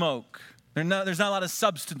smoke. There's not a lot of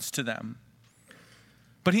substance to them.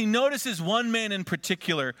 But he notices one man in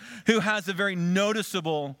particular who has a very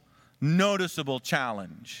noticeable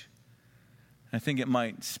challenge. I think it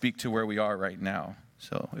might speak to where we are right now.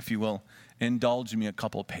 So if you will, indulge me a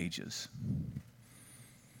couple pages.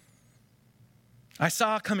 I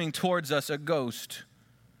saw coming towards us a ghost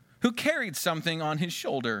who carried something on his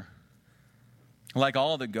shoulder. Like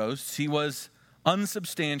all the ghosts, he was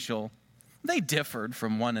unsubstantial. They differed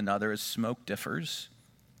from one another as smoke differs.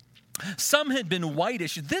 Some had been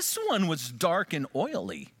whitish. This one was dark and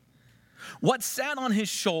oily. What sat on his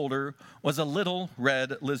shoulder was a little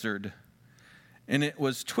red lizard, and it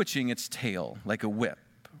was twitching its tail like a whip,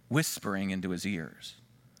 whispering into his ears.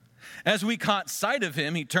 As we caught sight of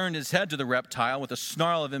him, he turned his head to the reptile with a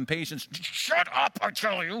snarl of impatience. "Shut up, I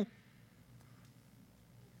tell you!"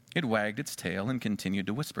 It wagged its tail and continued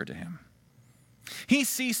to whisper to him. He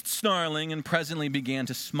ceased snarling and presently began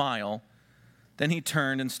to smile, Then he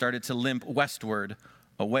turned and started to limp westward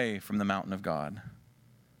away from the mountain of God.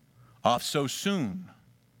 "Off so soon,"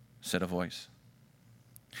 said a voice.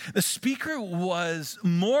 The speaker was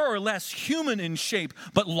more or less human in shape,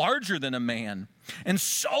 but larger than a man, and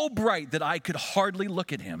so bright that I could hardly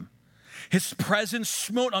look at him. His presence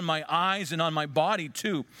smote on my eyes and on my body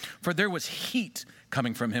too, for there was heat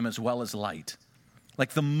coming from him as well as light,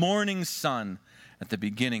 like the morning sun at the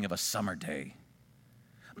beginning of a summer day.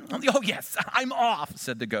 "Oh, yes, I'm off,"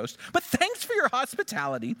 said the ghost, "but thanks for your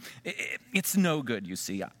hospitality. It's no good, you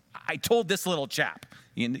see. I told this little chap,"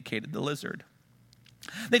 he indicated the lizard,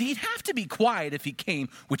 "that he'd have to be quiet if he came,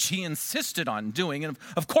 which he insisted on doing. And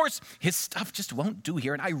of course, his stuff just won't do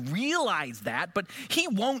here. And I realize that, but he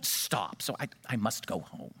won't stop, so I must go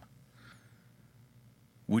home."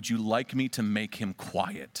 "Would you like me to make him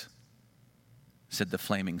quiet?" said the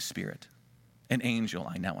flaming spirit. An angel,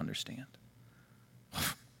 I now understand.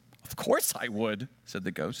 "Of course I would," said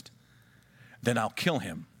the ghost. "Then I'll kill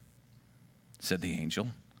him," said the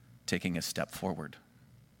angel, taking a step forward.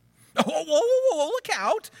 Whoa, look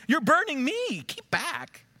out. You're burning me. Keep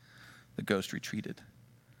back." The ghost retreated.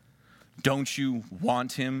 "Don't you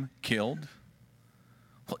want him killed?"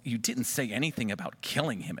 "Well, you didn't say anything about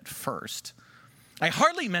killing him at first. I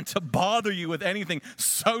hardly meant to bother you with anything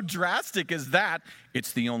so drastic as that.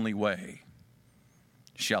 It's the only way.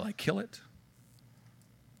 Shall I kill it?"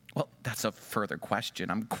 "Well, that's a further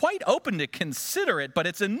question. I'm quite open to consider it, but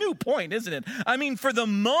it's a new point, isn't it? I mean, for the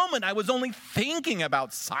moment, I was only thinking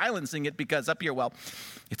about silencing it because up here, well,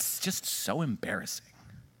 it's just so embarrassing."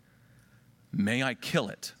 "May I kill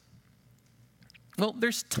it?" "Well,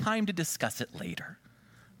 there's time to discuss it later."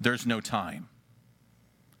 "There's no time."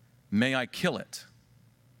 "May I kill it?"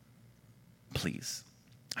 "Please,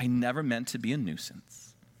 I never meant to be a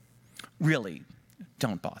nuisance. Really,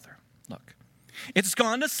 don't bother. Look. It's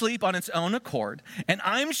gone to sleep on its own accord, and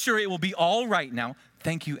I'm sure it will be all right now.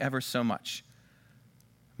 Thank you ever so much.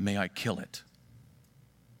 May I kill it?"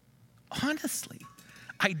 "Honestly,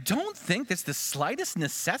 I don't think there's the slightest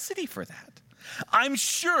necessity for that. I'm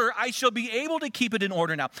sure I shall be able to keep it in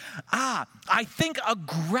order now. I think a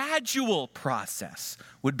gradual process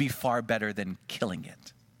would be far better than killing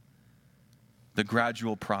it." "The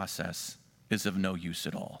gradual process is of no use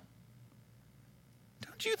at all."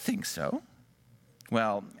 "Don't you think so?"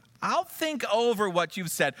 "Well, I'll think over what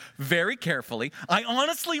you've said very carefully. I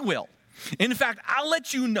honestly will. In fact, I'll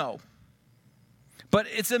let you know. But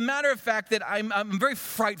it's a matter of fact that I'm very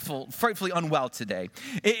frightfully unwell today.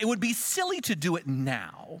 It would be silly to do it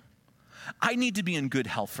now. I need to be in good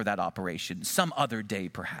health for that operation, some other day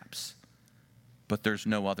perhaps." "But there's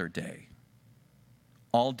no other day.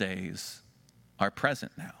 All days are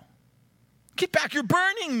present now." "Get back, you're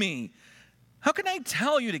burning me. How can I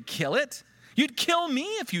tell you to kill it? You'd kill me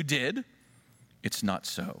if you did." "It's not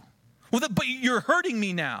so." "Well, but you're hurting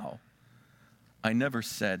me now." "I never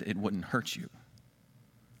said it wouldn't hurt you.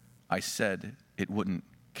 I said it wouldn't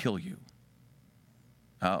kill you."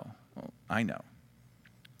 "Oh, well, I know.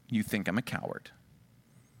 You think I'm a coward.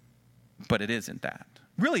 But it isn't that.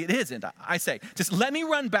 Really, it isn't. I say, just let me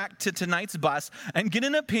run back to tonight's bus and get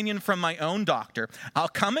an opinion from my own doctor. I'll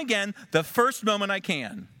come again the first moment I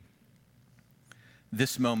can."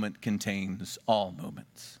 This moment contains all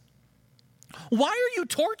moments. "Why are you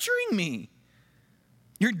torturing me?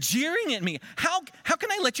 You're jeering at me. How can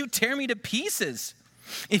I let you tear me to pieces?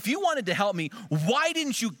 If you wanted to help me, why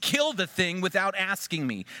didn't you kill the thing without asking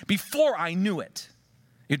me before I knew it?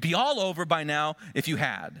 It'd be all over by now if you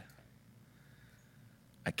had."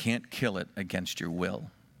 "I can't kill it against your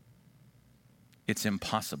will. It's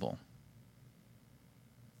impossible.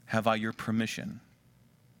 Have I your permission?"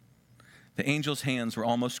 The angel's hands were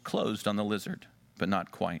almost closed on the lizard, but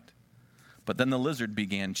not quite. But then the lizard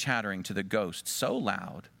began chattering to the ghost so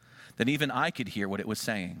loud that even I could hear what it was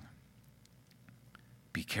saying.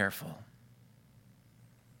 "Be careful.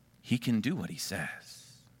 He can do what he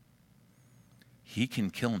says. He can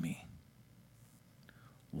kill me.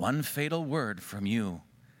 One fatal word from you,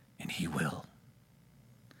 and he will.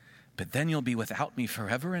 But then you'll be without me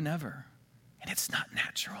forever and ever, and it's not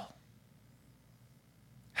natural.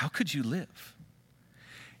 How could you live?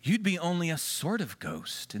 You'd be only a sort of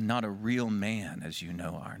ghost and not a real man as you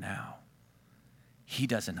know are now. He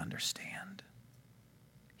doesn't understand.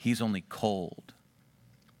 He's only cold,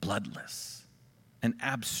 bloodless, an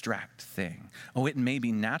abstract thing. Oh, it may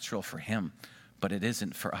be natural for him, but it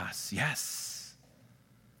isn't for us. Yes,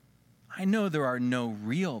 I know there are no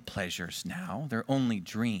real pleasures now. They're only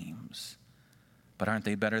dreams. But aren't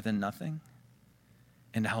they better than nothing?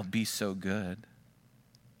 And I'll be so good.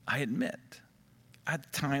 I admit,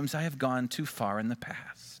 at times I have gone too far in the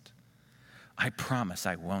past. I promise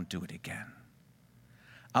I won't do it again.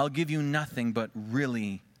 I'll give you nothing but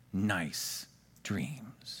really nice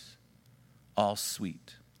dreams, all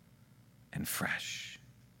sweet and fresh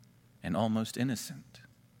and almost innocent.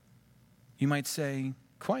 You might say,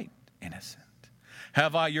 quite innocent.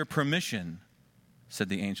 Have I your permission? Said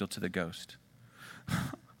the angel to the ghost.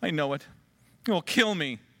 I know it. It will kill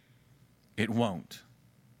me. It won't.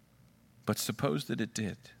 But suppose that it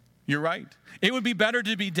did. You're right. It would be better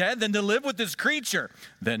to be dead than to live with this creature.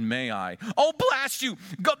 Then may I? Oh, blast you.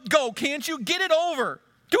 Go, can't you? Get it over.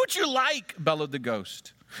 Do what you like, bellowed the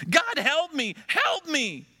ghost. God, help me. Help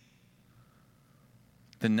me.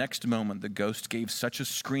 The next moment, the ghost gave such a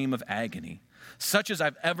scream of agony, such as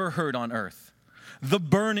I've ever heard on earth. The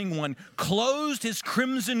burning one closed his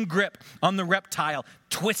crimson grip on the reptile,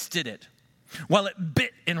 twisted it, while it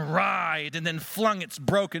bit and writhed and then flung its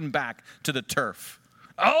broken back to the turf.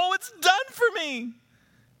 Oh, it's done for me,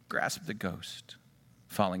 grasped the ghost,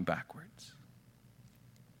 falling backwards.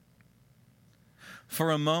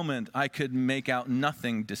 For a moment, I could make out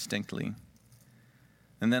nothing distinctly.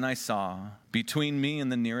 And then I saw, between me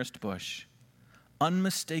and the nearest bush,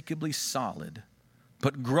 unmistakably solid,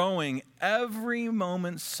 but growing every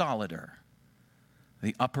moment solider,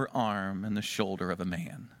 the upper arm and the shoulder of a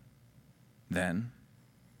man. Then,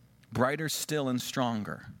 brighter still and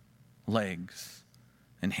stronger, legs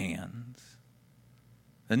and hands.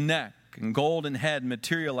 The neck and golden head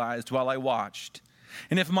materialized while I watched.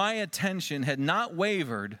 And if my attention had not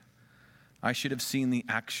wavered, I should have seen the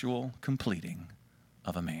actual completing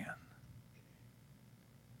of a man.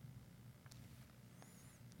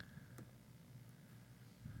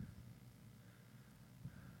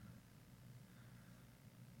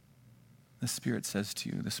 The Spirit says to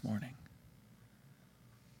you this morning,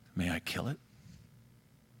 may I kill it?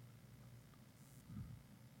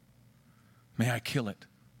 May I kill it?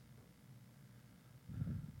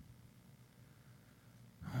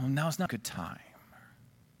 Well, now's not a good time.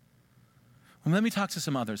 Well, let me talk to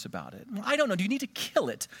some others about it. Well, I don't know. Do you need to kill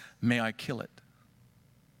it? May I kill it?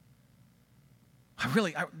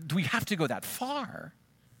 Do we have to go that far?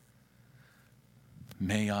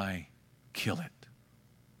 May I kill it?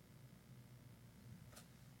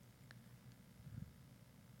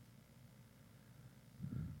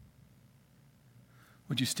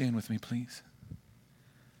 Would you stand with me, please?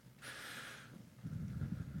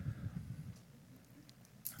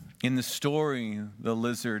 In the story, the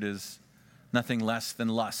lizard is nothing less than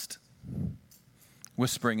lust,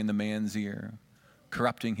 whispering in the man's ear,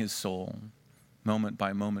 corrupting his soul moment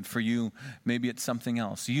by moment. For you, maybe it's something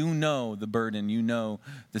else. You know the burden, you know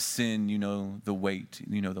the sin, you know the weight,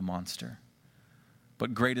 you know the monster.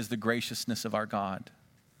 But great is the graciousness of our God.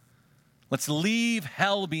 Let's leave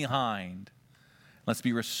hell behind. Let's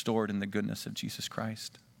be restored in the goodness of Jesus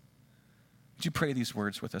Christ. Would you pray these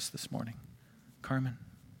words with us this morning? Carmen.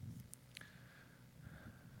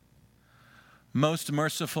 Most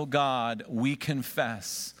merciful God, we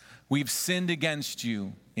confess we've sinned against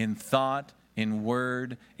you in thought, in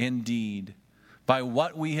word, in deed, by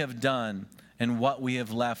what we have done and what we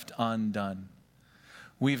have left undone.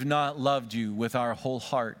 We've not loved you with our whole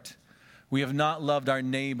heart. We have not loved our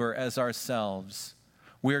neighbor as ourselves.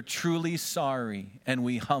 We're truly sorry and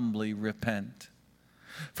we humbly repent.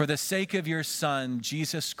 For the sake of your Son,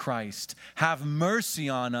 Jesus Christ, have mercy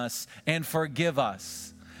on us and forgive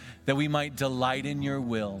us, that we might delight in your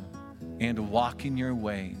will and walk in your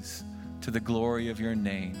ways to the glory of your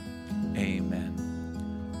name. Amen.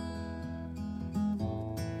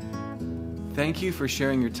 Thank you for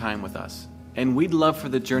sharing your time with us, and we'd love for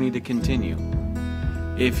the journey to continue.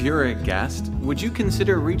 If you're a guest, would you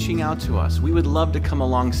consider reaching out to us? We would love to come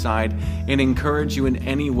alongside and encourage you in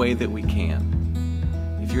any way that we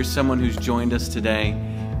can. If you're someone who's joined us today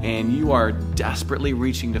and you are desperately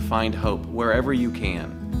reaching to find hope wherever you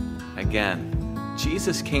can, again,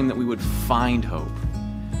 Jesus came that we would find hope.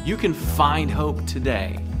 You can find hope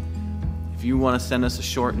today. If you want to send us a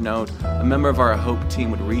short note, a member of our Hope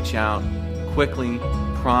team would reach out quickly,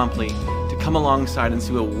 promptly, to come alongside and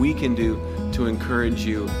see what we can do to encourage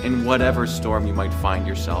you in whatever storm you might find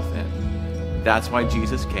yourself in. That's why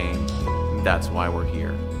Jesus came. That's why we're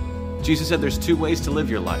here. Jesus said there's two ways to live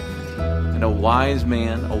your life. And a wise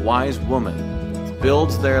man, a wise woman,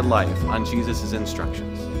 builds their life on Jesus' instructions.